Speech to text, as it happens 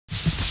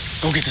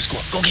Go get the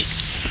squirrel. Go get.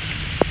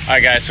 All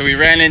right, guys. So we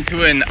ran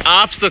into an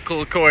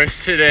obstacle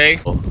course today.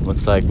 Oh,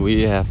 looks like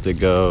we have to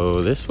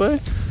go this way.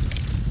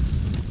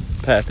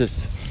 Path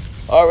is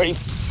already.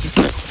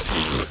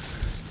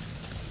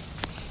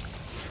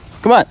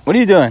 Come on. What are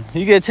you doing?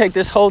 You gonna take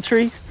this whole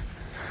tree?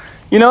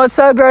 You know what,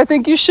 Cyber? I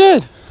think you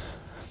should.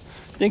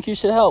 I think you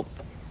should help.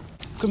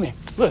 Come here.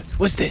 Look.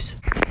 What's this?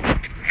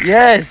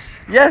 Yes.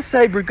 Yes,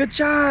 Cyber. Good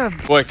job.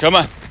 Boy, come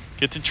on.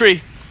 Get the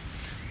tree.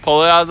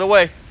 Pull it out of the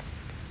way.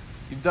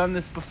 You've done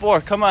this before.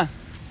 Come on.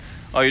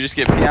 Oh, you just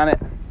get pee on it?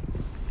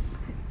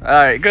 All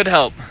right, good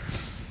help.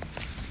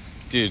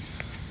 Dude,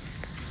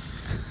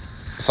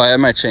 if I had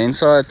my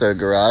chainsaw at the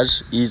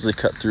garage, easily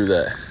cut through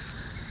that.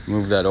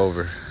 Move that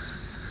over.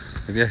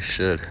 Maybe I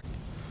should.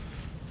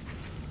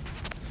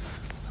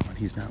 When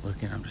he's not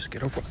looking, I'm just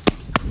get over.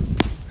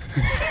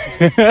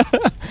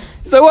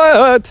 He's like,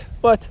 what?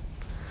 What?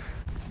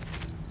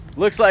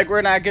 Looks like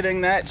we're not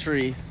getting that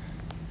tree.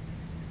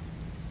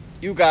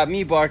 You got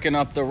me barking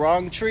up the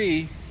wrong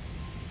tree.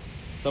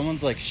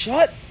 Someone's like,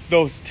 shut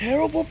those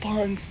terrible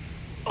puns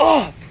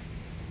up.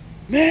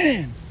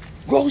 Man,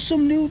 grow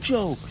some new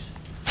jokes.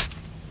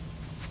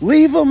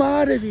 Leave them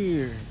out of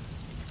here.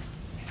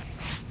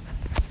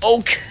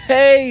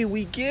 Okay,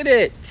 we get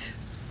it.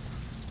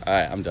 All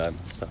right, I'm done.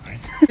 Sorry.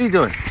 What are you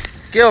doing?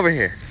 Get over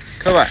here.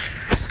 Come on.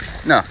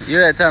 No, you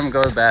had time to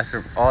go to the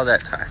bathroom all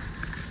that time.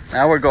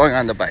 Now we're going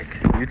on the bike.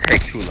 You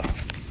take too long.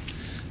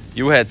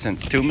 You had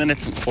since 2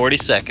 minutes and 40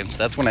 seconds.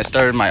 That's when I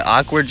started my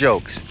awkward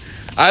jokes.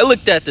 I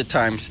looked at the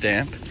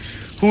timestamp.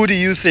 Who do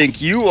you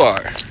think you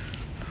are?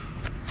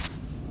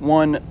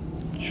 One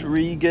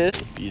tree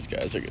get. These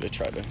guys are gonna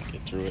try to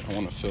get through it. I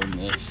wanna film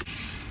this.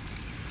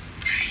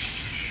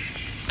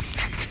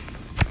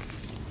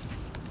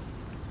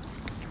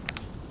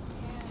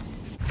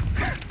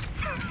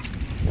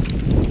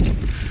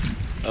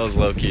 That was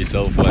low-key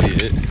so funny.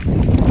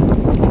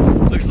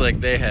 It looks like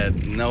they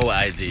had no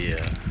idea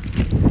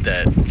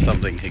that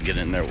something could get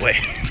in their way.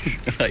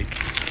 Like,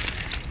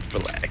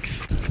 relax.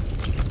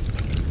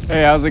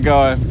 Hey, how's it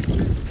going?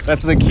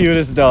 That's the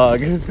cutest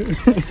dog.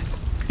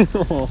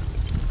 Oh,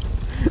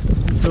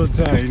 so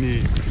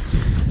tiny.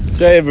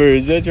 Saber,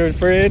 is that your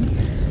friend?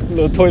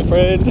 Little toy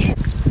friend?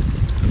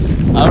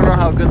 I don't know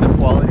how good the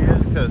quality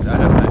is because I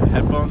have my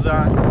headphones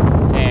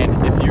on.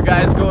 And if you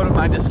guys go to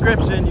my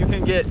description, you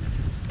can get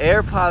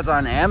AirPods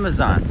on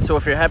Amazon. So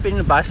if you're happy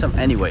to buy some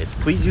anyways,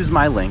 please use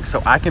my link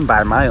so I can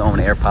buy my own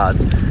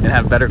AirPods and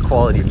have better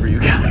quality for you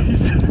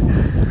guys.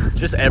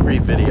 Just every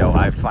video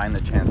I find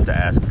the chance to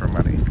ask for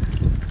money.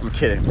 I'm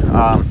kidding.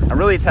 I'm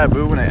really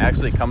taboo when it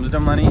actually comes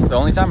to money. The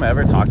only time I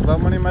ever talked about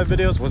money in my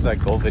videos was that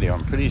gold video,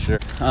 I'm pretty sure.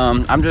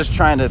 I'm just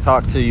trying to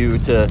talk to you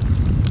to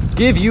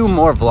give you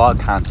more vlog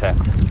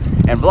content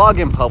and vlog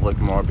in public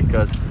more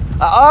because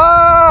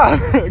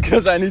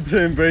because I need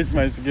to embrace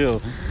my skill.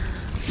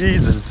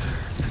 Jesus.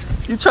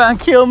 You trying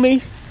to kill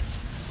me?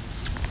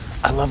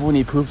 I love when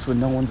he poops when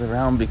no one's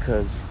around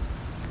because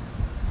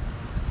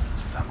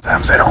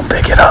sometimes I don't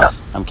pick it up.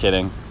 I'm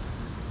kidding.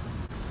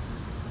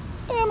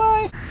 Am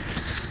I?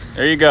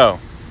 There you go.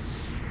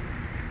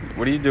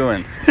 What are you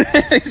doing?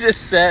 He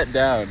just sat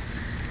down.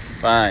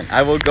 Fine.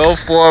 I will go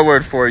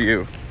forward for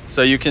you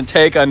so you can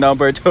take a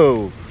number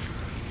 2.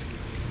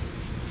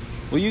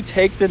 Will you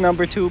take the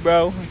number 2,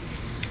 bro?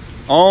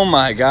 Oh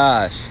my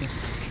gosh.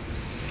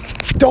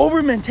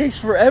 Doberman takes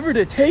forever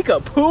to take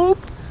a poop.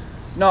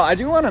 No, I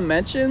do want to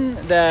mention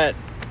that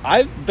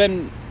I've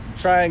been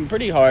trying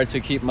pretty hard to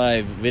keep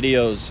my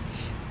videos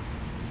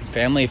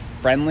family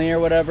friendly or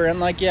whatever. And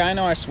like, yeah, I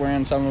know I swear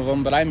in some of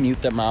them, but I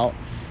mute them out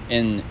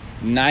in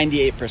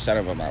 98%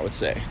 of them, I would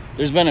say.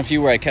 There's been a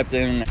few where I kept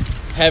in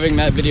having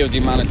that video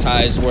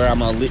demonetized where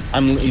I'm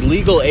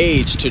illegal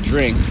age to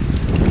drink.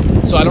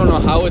 So I don't know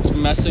how it's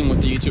messing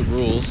with the YouTube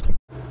rules.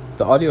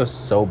 The audio is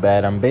so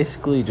bad. I'm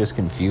basically just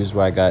confused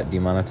why I got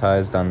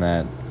demonetized on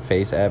that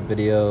Face app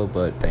video,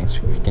 but thanks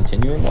for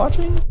continuing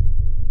watching.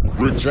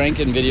 We drank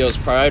in videos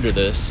prior to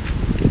this.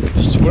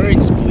 The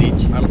swearing's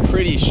bleeped, I'm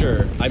pretty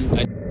sure.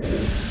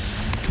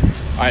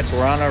 Alright, so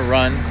we're on a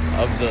run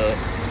of the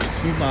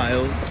 2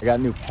 miles. I got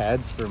new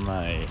pads for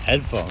my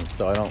headphones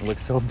so I don't look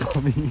so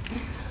bummy.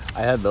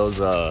 I had those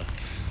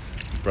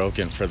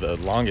broken for the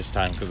longest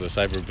time because the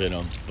Cyber bit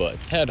them, but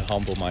I had to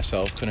humble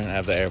myself. Couldn't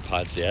have the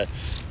AirPods yet.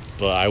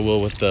 But I will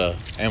with the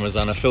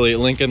Amazon affiliate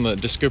link in the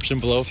description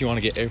below if you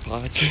want to get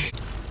AirPods.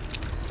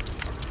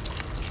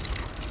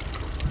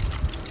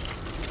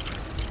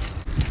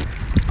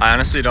 I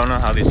honestly don't know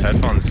how these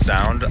headphones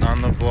sound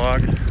on the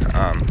vlog.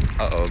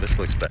 Uh-oh, this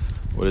looks bad.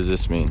 What does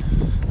this mean?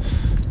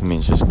 It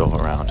means just go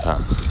around, huh?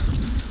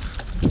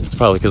 It's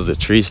probably because the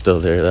tree's still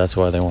there. That's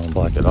why they want to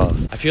block it off.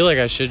 I feel like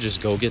I should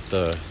just go get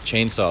the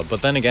chainsaw.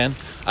 But then again,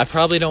 I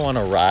probably don't want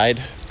to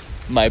ride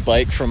my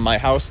bike from my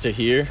house to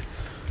here,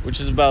 which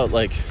is about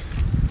like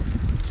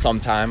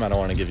sometime. I don't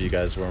want to give you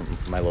guys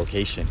my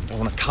location. I don't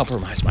want to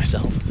compromise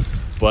myself.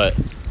 But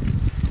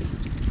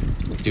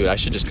dude, I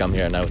should just come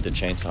here at night with the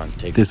chainsaw and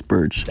take this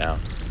birch down.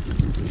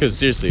 Because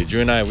seriously,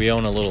 Drew and I, we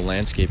own a little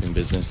landscaping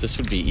business. This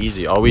would be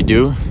easy. All we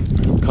do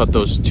cut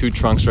those 2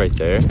 trunks right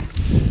there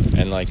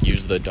and like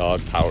use the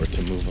dog power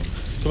to move them.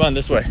 Come on,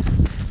 this way.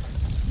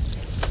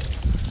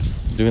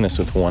 Doing this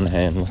with one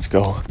hand. Let's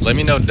go. Let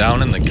me know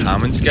down in the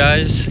comments,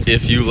 guys,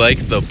 if you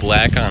like the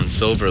black on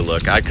silver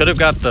look. I could have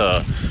got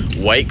the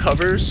white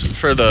covers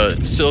for the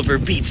silver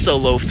Beat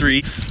Solo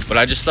 3, but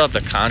I just thought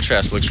the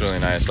contrast looks really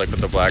nice, like with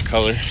the black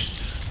color.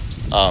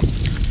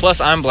 Plus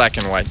I'm black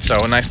and white,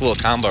 so a nice little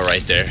combo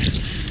right there.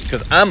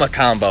 Because I'm a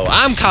combo.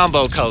 I'm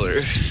combo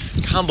color.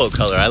 Combo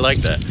color, I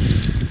like that.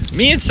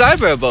 Me and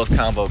Cyber are both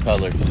combo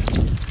colors.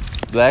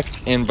 Black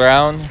and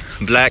brown,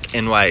 black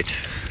and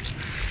white.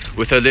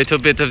 With a little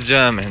bit of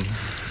German.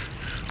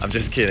 I'm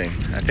just kidding.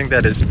 I think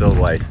that is still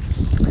white.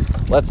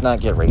 Let's not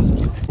get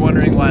racist.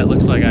 Wondering why it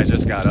looks like I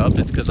just got up?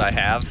 It's because I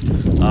have.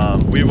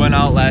 We went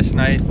out last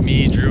night,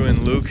 me, Drew,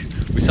 and Luke.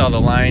 We saw The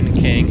Lion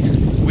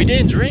King. We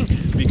didn't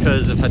drink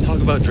because if I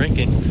talk about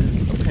drinking,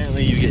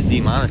 apparently you get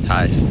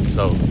demonetized.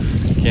 So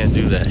can't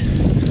do that.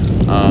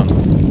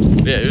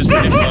 Yeah, it was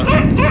pretty fun.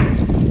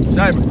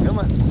 Cyber, come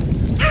on.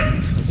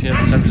 See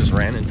how the Cyber just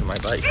ran into my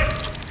bike.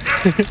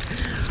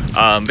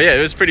 But yeah,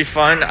 it was pretty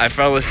fun. I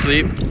fell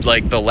asleep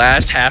like the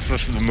last half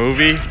of the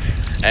movie,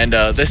 and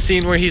this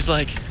scene where he's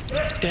like,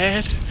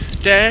 Dad,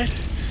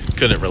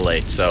 couldn't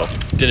relate, so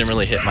didn't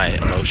really hit my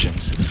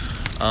emotions.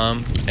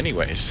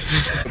 Anyways,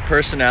 the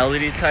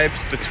personality types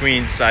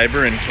between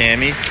Cyber and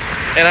Cammy,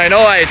 and I know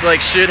I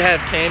like should have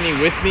Cammy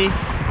with me.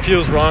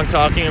 Feels wrong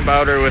talking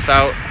about her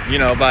without, you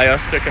know, by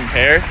us to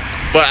compare,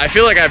 but I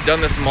feel like I've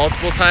done this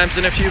multiple times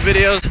in a few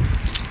videos.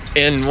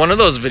 In one of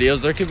those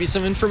videos, there could be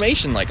some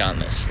information like on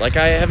this. Like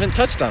I haven't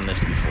touched on this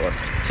before.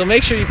 So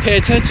make sure you pay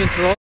attention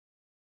to all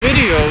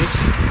videos.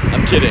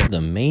 I'm kidding. The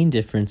main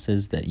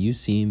differences that you've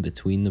seen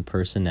between the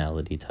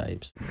personality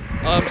types.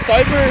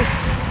 Cyber,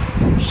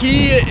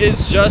 he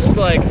is just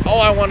like, oh,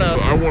 I wanna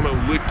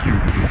lick you.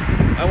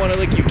 I wanna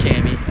lick you,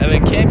 Cammy. And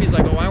then Cammy's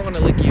like, oh, I wanna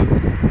lick you.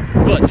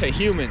 But to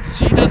humans,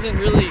 she doesn't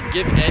really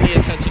give any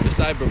attention to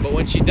Cyber, but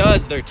when she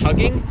does, they're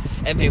tugging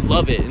and they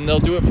love it, and they'll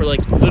do it for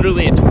like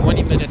literally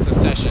 20 minutes a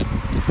session,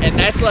 and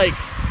that's like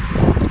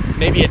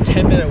maybe a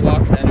 10-minute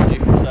walk of energy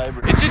for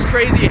Cyber. It's just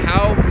crazy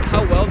how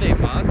well they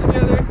bond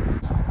together.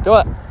 Go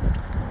up.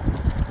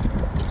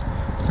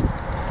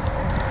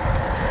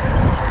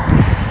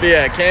 But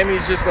yeah,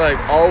 Cammy's just like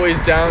always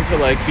down to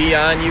like be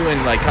on you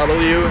and like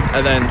cuddle you,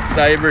 and then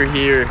Cyber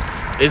here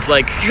is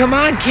like, come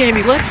on,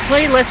 Cammy, let's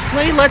play. And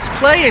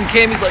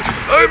Cammy's like,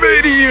 I'm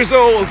 80 years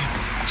old.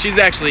 She's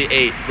actually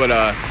 8,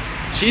 but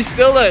she's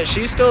still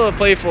a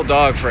playful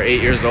dog for 8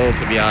 years old,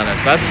 to be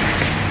honest.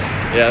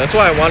 That's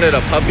why I wanted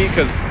a puppy,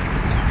 because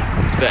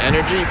the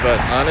energy, but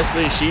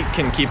honestly, she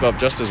can keep up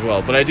just as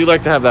well. But I do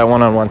like to have that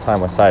one-on-one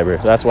time with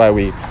Cyber. That's why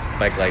we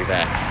like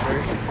that.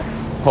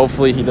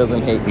 Hopefully he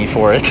doesn't hate me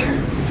for it.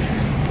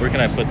 Where can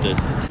I put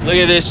this? Look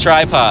at this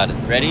tripod.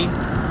 Ready?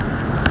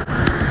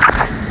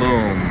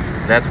 Boom.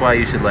 That's why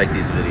you should like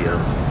these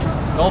videos.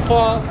 Don't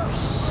fall.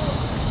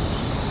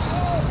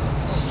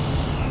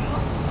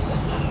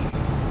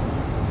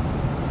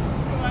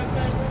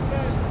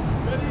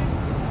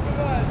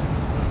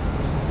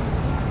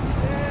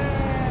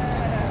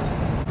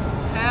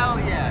 Hell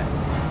yes.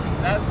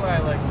 That's why I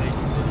like making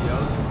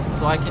videos.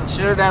 So I can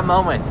share that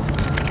moment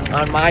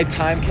on my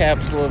time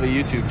capsule of a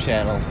YouTube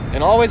channel.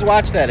 And always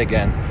watch that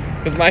again.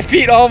 Because my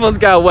feet almost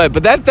got wet.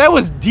 But that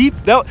was deep.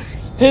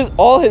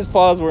 All his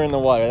paws were in the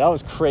water. That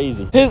was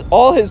crazy.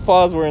 All his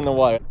paws were in the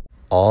water.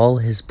 All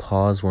his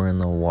paws were in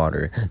the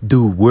water.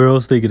 Dude, where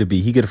else they gonna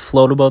be? He could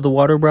float above the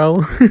water, bro.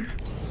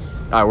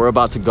 Alright, we're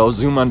about to go.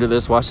 Zoom under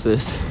this. Watch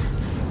this.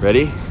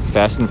 Ready?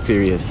 Fast and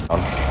Furious.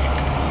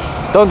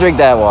 Don't drink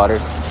that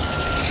water.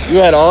 You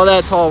had all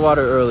that tall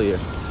water earlier.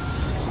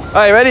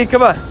 Alright, ready?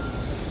 Come on.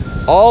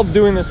 All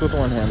doing this with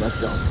one hand. Let's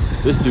go.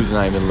 This dude's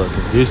not even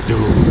looking. This dude.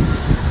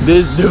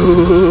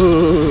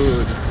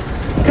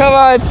 Come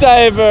on,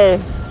 Cyber.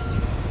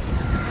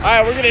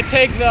 Alright, we're gonna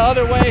take the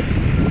other way.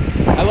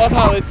 I love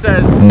how it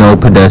says no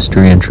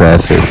pedestrian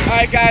traffic.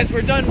 Alright guys,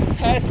 we're done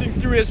passing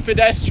through as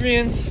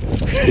pedestrians.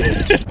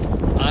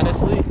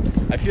 Honestly,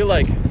 I feel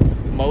like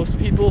most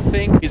people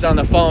think he's on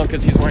the phone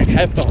because he's wearing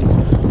headphones.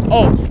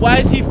 Oh, why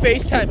is he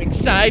FaceTiming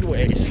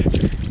sideways?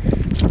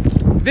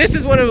 This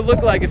is what it would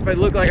look like if I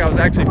looked like I was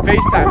actually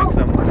FaceTiming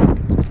someone.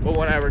 But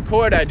when I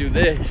record, I do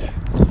this.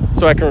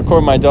 So I can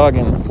record my dog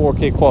in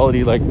 4K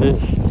quality like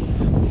this.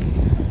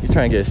 He's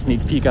trying to get a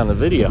sneak peek on the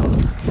video.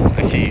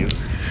 I see you.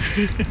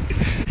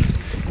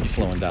 He's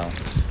slowing down.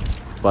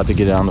 About to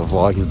get it on the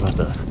vlog. He's about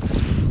to...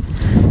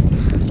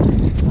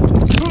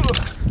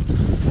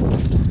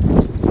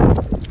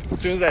 As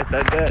soon as I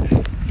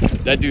said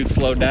that dude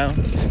slowed down.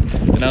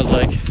 And I was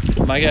like,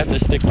 am I gonna have to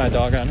stick my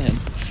dog on him?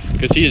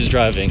 Because he is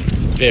driving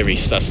very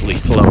sussly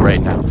slow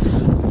right now.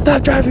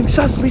 Stop driving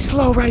sussly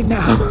slow right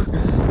now.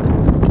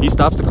 He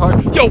stops the car.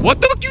 Yo, what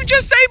the fuck you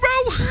just say, bro?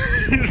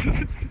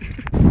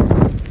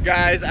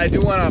 Guys, I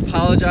do want to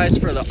apologize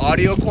for the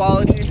audio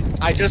quality.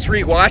 I just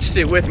rewatched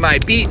it with my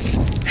Beats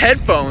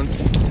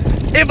headphones.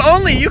 If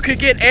only you could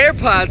get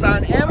AirPods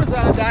on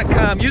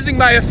Amazon.com using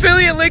my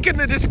affiliate link in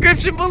the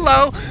description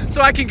below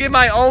so I can get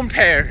my own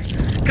pair.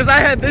 because I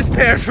had this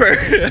pair for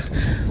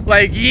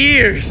like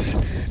years,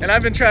 and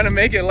I've been trying to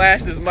make it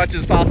last as much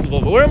as possible.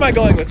 But where am I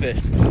going with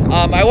this?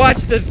 I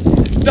watched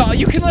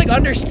you can like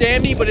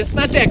understand me, but it's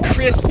not that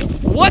crisp.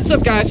 What's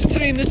up, guys? So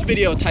today in this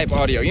video type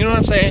audio, you know what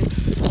I'm saying?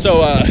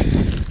 So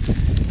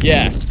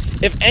yeah,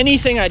 if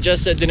anything I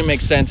just said didn't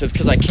make sense, it's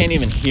because I can't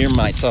even hear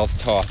myself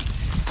talk.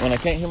 When I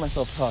can't hear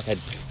myself talk, I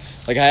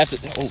have to,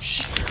 oh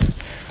shit,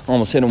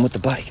 almost hit him with the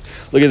bike.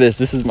 Look at this.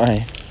 This is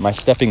my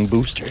stepping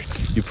booster.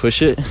 You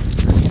push it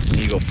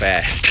and you go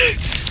fast.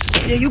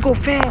 Yeah, you go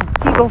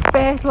fast. You go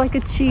fast like a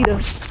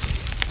cheetah.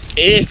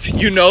 If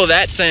you know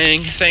that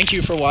saying, thank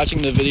you for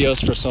watching the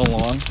videos for so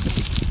long.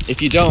 If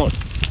you don't,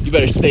 you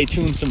better stay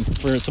tuned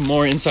for some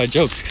more inside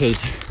jokes,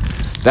 because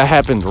that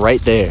happened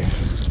right there.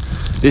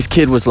 This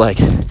kid was like,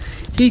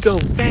 he go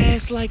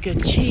fast like a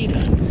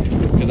cheetah,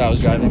 because I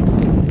was driving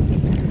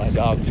my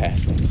dog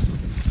past him.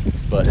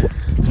 But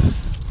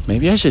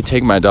maybe I should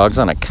take my dogs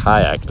on a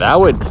kayak. That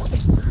would,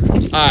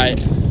 all right,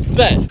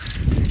 bet.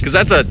 Because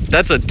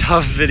that's a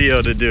tough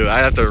video to do. I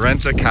have to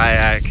rent a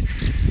kayak,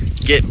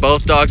 get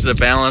both dogs to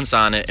balance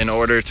on it in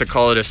order to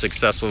call it a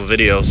successful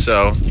video.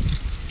 So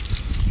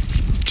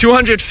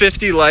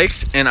 250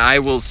 likes and I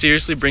will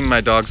seriously bring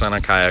my dogs on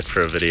a kayak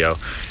for a video.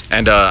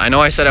 And I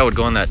know I said I would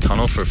go in that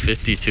tunnel for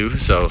 52,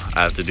 so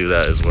I have to do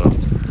that as well.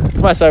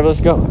 Come on, Cyber,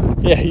 let's go.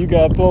 Yeah, you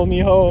gotta pull me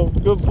home.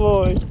 Good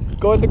boy.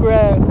 Go in the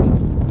grass.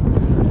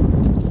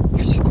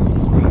 I said go in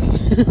the grass.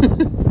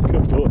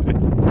 Good boy.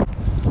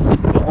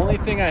 The only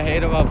thing I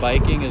hate about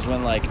biking is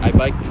when like I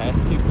bike past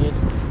people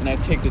and I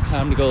take the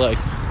time to go like,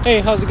 hey,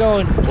 how's it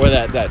going? Or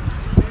that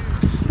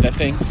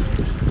thing.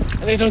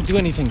 And they don't do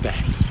anything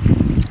back.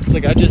 It's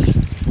like I just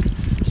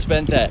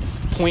spent that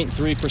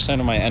 0.3%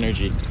 of my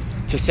energy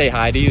to say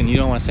hi to you and you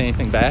don't want to say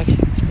anything back.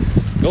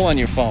 Go on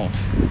your phone.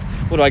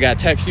 What do I got?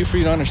 Text you for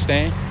you to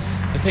understand?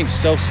 That thing's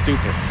so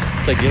stupid.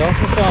 It's like, get off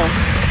your phone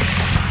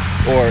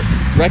or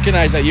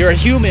recognize that you're a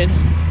human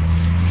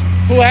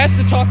who has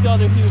to talk to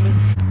other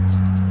humans.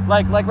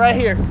 Like right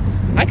here.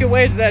 I could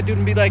wave to that dude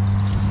and be like,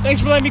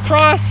 thanks for letting me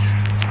cross.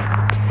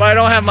 But I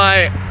don't have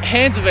my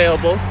hands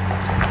available.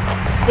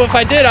 But if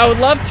I did, I would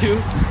love to,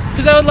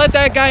 because I would let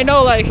that guy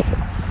know, like,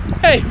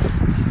 hey,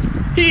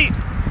 he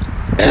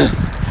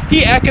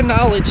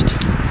acknowledged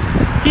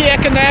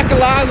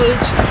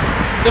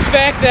the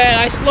fact that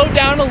I slowed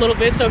down a little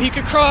bit so he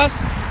could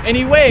cross, and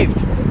he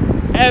waved.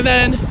 And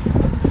then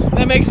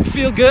that makes him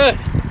feel good,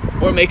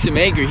 or it makes him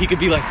angry. He could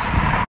be like,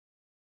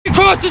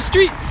 across the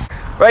street.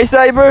 Right,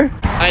 Cyber?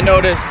 I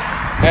noticed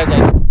as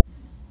I...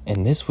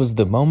 And this was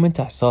the moment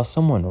I saw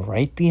someone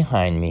right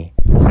behind me.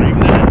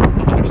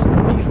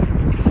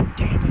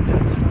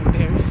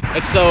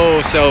 It's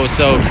so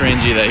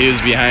cringy that he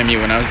was behind me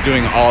when I was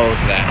doing all of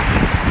that.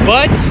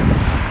 But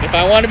if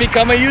I want to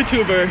become a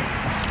YouTuber,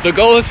 the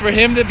goal is for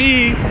him to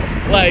be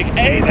like,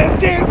 hey, that's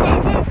Derek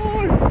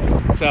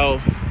 554.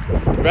 So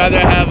rather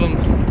have him,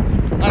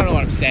 I don't know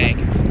what I'm saying.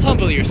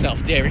 Humble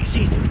yourself, Derek.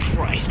 Jesus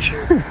Christ.